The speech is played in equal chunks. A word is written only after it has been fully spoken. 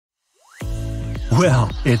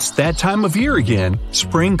Well, it's that time of year again,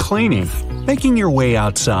 spring cleaning. Making your way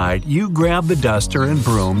outside, you grab the duster and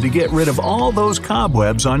broom to get rid of all those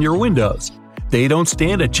cobwebs on your windows. They don't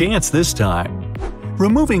stand a chance this time.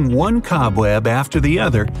 Removing one cobweb after the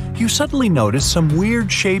other, you suddenly notice some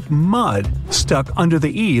weird-shaped mud stuck under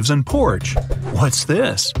the eaves and porch. What's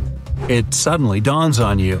this? It suddenly dawns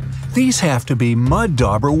on you. These have to be mud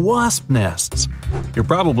dauber wasp nests. You're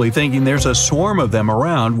probably thinking there's a swarm of them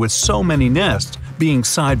around with so many nests being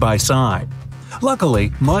side by side.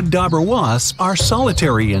 Luckily, mud dauber wasps are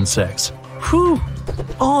solitary insects. Whew!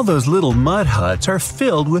 All those little mud huts are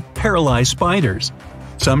filled with paralyzed spiders.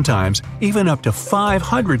 Sometimes, even up to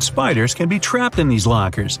 500 spiders can be trapped in these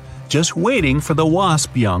lockers, just waiting for the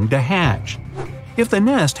wasp young to hatch. If the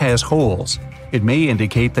nest has holes, it may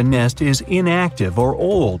indicate the nest is inactive or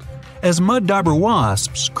old, as mud dauber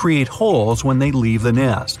wasps create holes when they leave the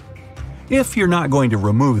nest. If you're not going to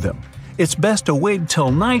remove them, it's best to wait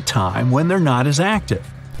till nighttime when they're not as active.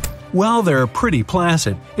 While they're pretty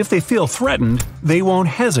placid, if they feel threatened, they won't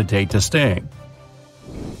hesitate to sting.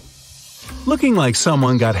 Looking like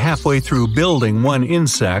someone got halfway through building one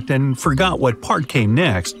insect and forgot what part came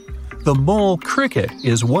next, the mole cricket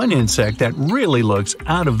is one insect that really looks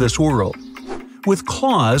out of this world. With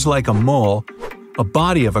claws like a mole, a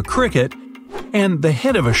body of a cricket, and the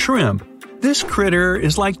head of a shrimp, this critter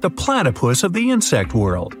is like the platypus of the insect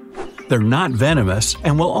world. They're not venomous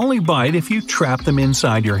and will only bite if you trap them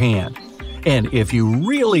inside your hand. And if you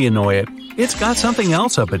really annoy it, it's got something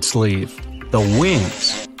else up its sleeve – the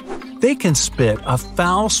wings. They can spit a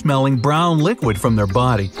foul-smelling brown liquid from their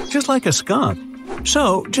body, just like a skunk.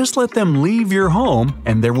 So just let them leave your home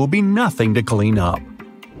and there will be nothing to clean up.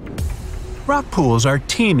 Rock pools are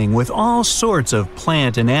teeming with all sorts of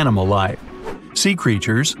plant and animal life. Sea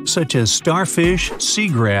creatures such as starfish,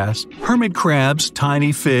 seagrass, hermit crabs,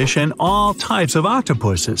 tiny fish, and all types of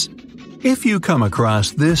octopuses. If you come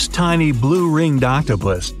across this tiny blue-ringed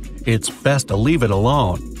octopus, it's best to leave it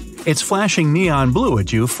alone. It's flashing neon blue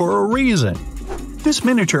at you for a reason. This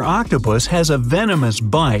miniature octopus has a venomous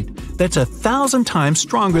bite that's 1,000 times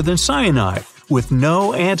stronger than cyanide, with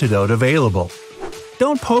no antidote available.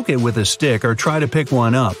 Don't poke it with a stick or try to pick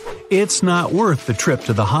one up. It's not worth the trip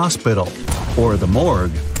to the hospital or the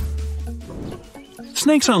morgue.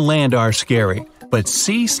 Snakes on land are scary, but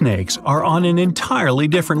sea snakes are on an entirely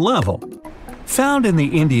different level. Found in the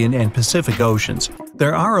Indian and Pacific Oceans,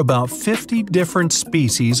 there are about 50 different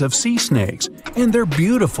species of sea snakes, and they're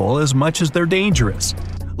beautiful as much as they're dangerous.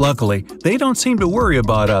 Luckily, they don't seem to worry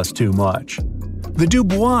about us too much. The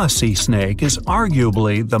Dubois sea snake is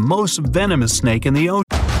arguably the most venomous snake in the ocean.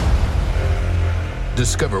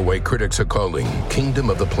 Discover why critics are calling Kingdom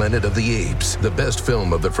of the Planet of the Apes the best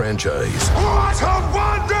film of the franchise. What a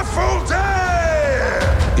wonderful day!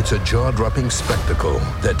 It's a jaw-dropping spectacle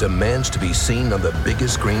that demands to be seen on the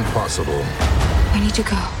biggest screen possible. We need to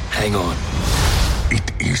go. Hang on. It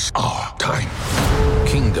is our time.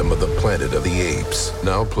 Kingdom of the Planet of the Apes.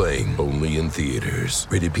 Now playing only in theaters.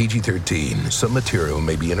 Rated PG-13. Some material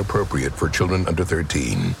may be inappropriate for children under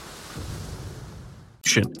 13.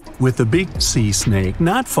 With the big sea snake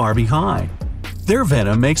not far behind. Their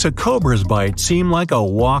venom makes a cobra's bite seem like a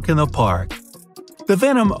walk in the park. The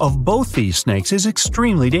venom of both these snakes is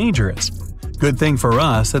extremely dangerous. Good thing for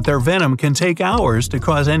us that their venom can take hours to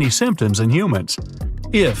cause any symptoms in humans.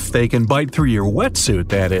 If they can bite through your wetsuit,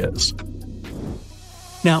 that is.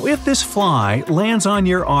 Now, if this fly lands on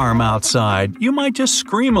your arm outside, you might just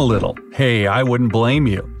scream a little. Hey, I wouldn't blame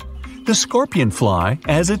you. The scorpion fly,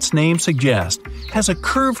 as its name suggests, has a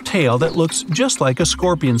curved tail that looks just like a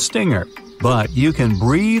scorpion stinger. But you can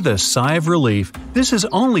breathe a sigh of relief. This is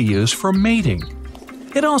only used for mating.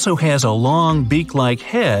 It also has a long beak-like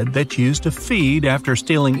head that's used to feed after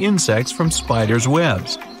stealing insects from spiders'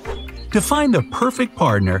 webs. To find the perfect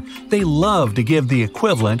partner, they love to give the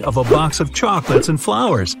equivalent of a box of chocolates and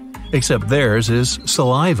flowers, except theirs is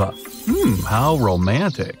saliva. How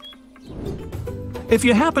romantic. If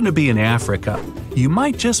you happen to be in Africa, you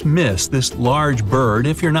might just miss this large bird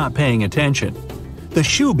if you're not paying attention. The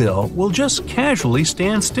shoebill will just casually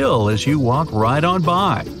stand still as you walk right on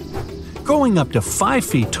by. Growing up to 5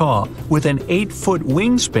 feet tall with an 8-foot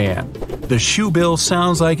wingspan, the shoebill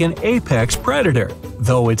sounds like an apex predator,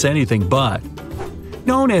 though it's anything but.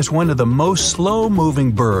 Known as one of the most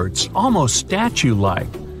slow-moving birds, almost statue-like,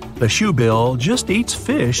 the shoebill just eats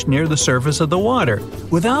fish near the surface of the water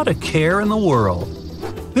without a care in the world.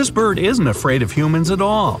 This bird isn't afraid of humans at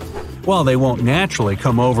all. While they won't naturally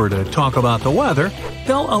come over to talk about the weather,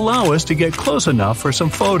 they'll allow us to get close enough for some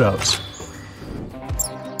photos.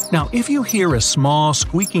 Now, if you hear a small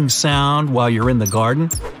squeaking sound while you're in the garden,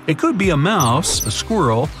 it could be a mouse, a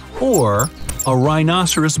squirrel, or a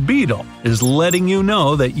rhinoceros beetle is letting you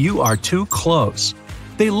know that you are too close.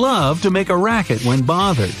 They love to make a racket when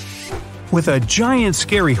bothered. With a giant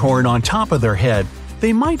scary horn on top of their head,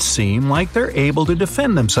 they might seem like they're able to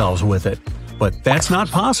defend themselves with it, but that's not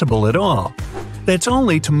possible at all. That's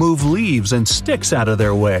only to move leaves and sticks out of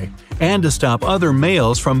their way, and to stop other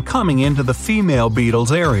males from coming into the female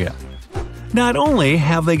beetle's area. Not only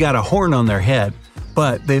have they got a horn on their head,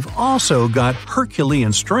 but they've also got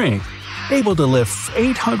Herculean strength, able to lift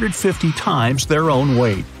 850 times their own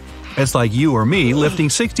weight. It's like you or me lifting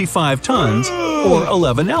 65 tons or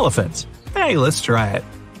 11 elephants. Hey, let's try it.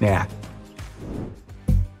 Nah.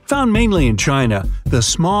 Found mainly in China, the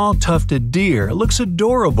small tufted deer looks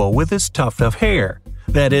adorable with its tuft of hair.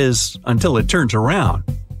 That is, until it turns around.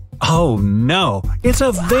 Oh no, it's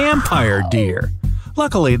a vampire deer!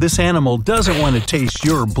 Luckily, this animal doesn't want to taste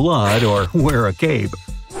your blood or wear a cape.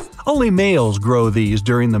 Only males grow these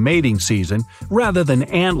during the mating season rather than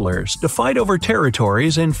antlers to fight over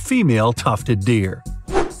territories in female tufted deer.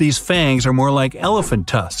 These fangs are more like elephant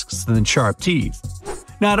tusks than sharp teeth.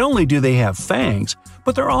 Not only do they have fangs,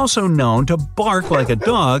 but they're also known to bark like a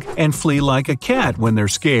dog and flee like a cat when they're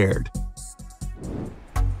scared.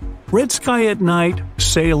 Red sky at night,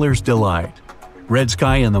 sailor's delight. Red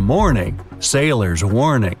sky in the morning, sailor's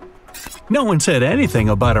warning. No one said anything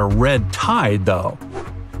about a red tide, though.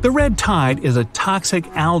 The red tide is a toxic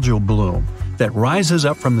algal bloom that rises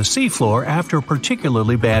up from the seafloor after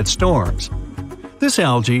particularly bad storms. This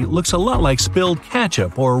algae looks a lot like spilled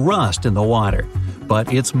ketchup or rust in the water,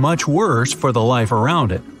 but it's much worse for the life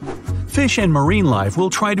around it. Fish and marine life will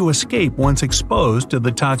try to escape once exposed to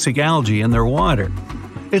the toxic algae in their water.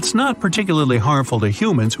 It's not particularly harmful to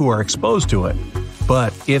humans who are exposed to it,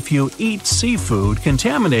 but if you eat seafood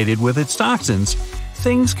contaminated with its toxins,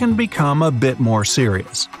 things can become a bit more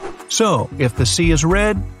serious. So, if the sea is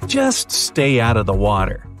red, just stay out of the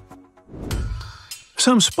water.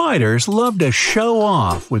 Some spiders love to show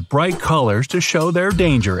off with bright colors to show they're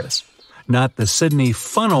dangerous. Not the Sydney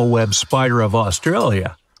funnel web spider of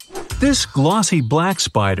Australia. This glossy black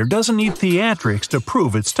spider doesn't need theatrics to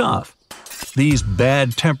prove it's tough. These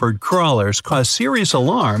bad-tempered crawlers cause serious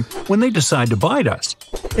alarm when they decide to bite us.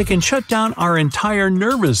 It can shut down our entire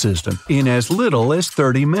nervous system in as little as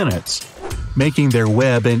 30 minutes. Making their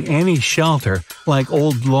web in any shelter, like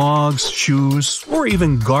old logs, shoes, or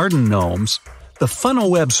even garden gnomes, the funnel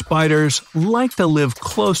web spiders like to live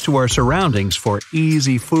close to our surroundings for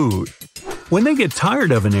easy food. When they get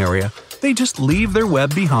tired of an area, they just leave their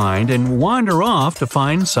web behind and wander off to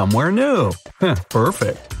find somewhere new.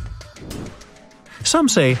 Perfect. Some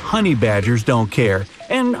say honey badgers don't care,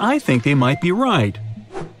 and I think they might be right.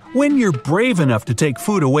 When you're brave enough to take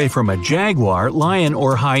food away from a jaguar, lion,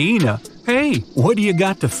 or hyena, hey, what do you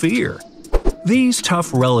got to fear? These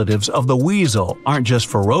tough relatives of the weasel aren't just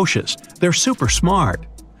ferocious, they're super smart.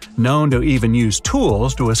 Known to even use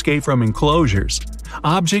tools to escape from enclosures.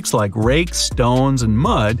 Objects like rakes, stones, and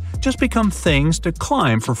mud just become things to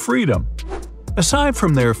climb for freedom. Aside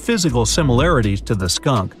from their physical similarities to the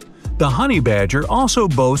skunk, the honey badger also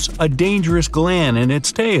boasts a dangerous gland in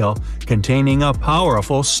its tail containing a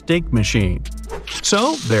powerful stink machine.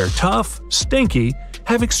 So they're tough, stinky,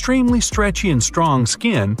 have extremely stretchy and strong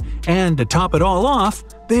skin, and to top it all off,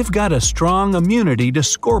 they've got a strong immunity to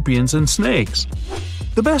scorpions and snakes.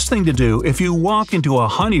 The best thing to do if you walk into a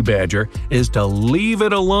honey badger is to leave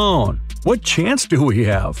it alone. What chance do we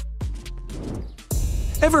have?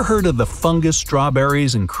 Ever heard of the fungus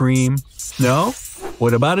strawberries and cream? No?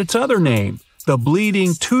 What about its other name, the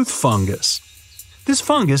bleeding tooth fungus? This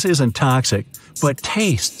fungus isn't toxic, but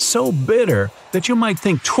tastes so bitter that you might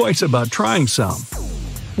think twice about trying some.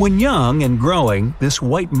 When young and growing, this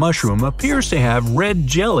white mushroom appears to have red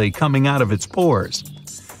jelly coming out of its pores.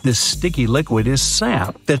 This sticky liquid is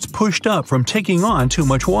sap that's pushed up from taking on too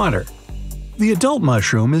much water. The adult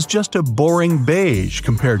mushroom is just a boring beige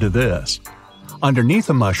compared to this. Underneath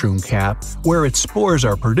the mushroom cap, where its spores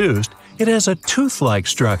are produced, it has a tooth-like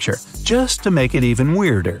structure, just to make it even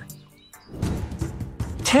weirder.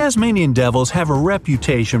 Tasmanian devils have a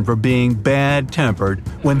reputation for being bad-tempered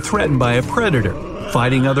when threatened by a predator,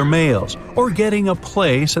 fighting other males, or getting a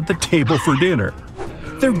place at the table for dinner.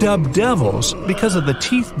 They're dubbed devils because of the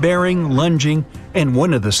teeth-baring, lunging, and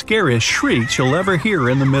one of the scariest shrieks you'll ever hear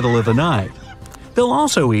in the middle of the night. They'll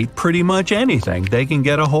also eat pretty much anything they can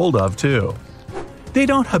get a hold of, too. They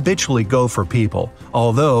don't habitually go for people,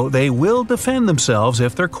 although they will defend themselves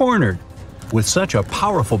if they're cornered. With such a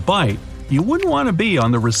powerful bite, you wouldn't want to be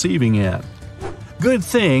on the receiving end. Good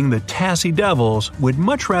thing the Tassie Devils would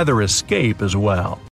much rather escape as well.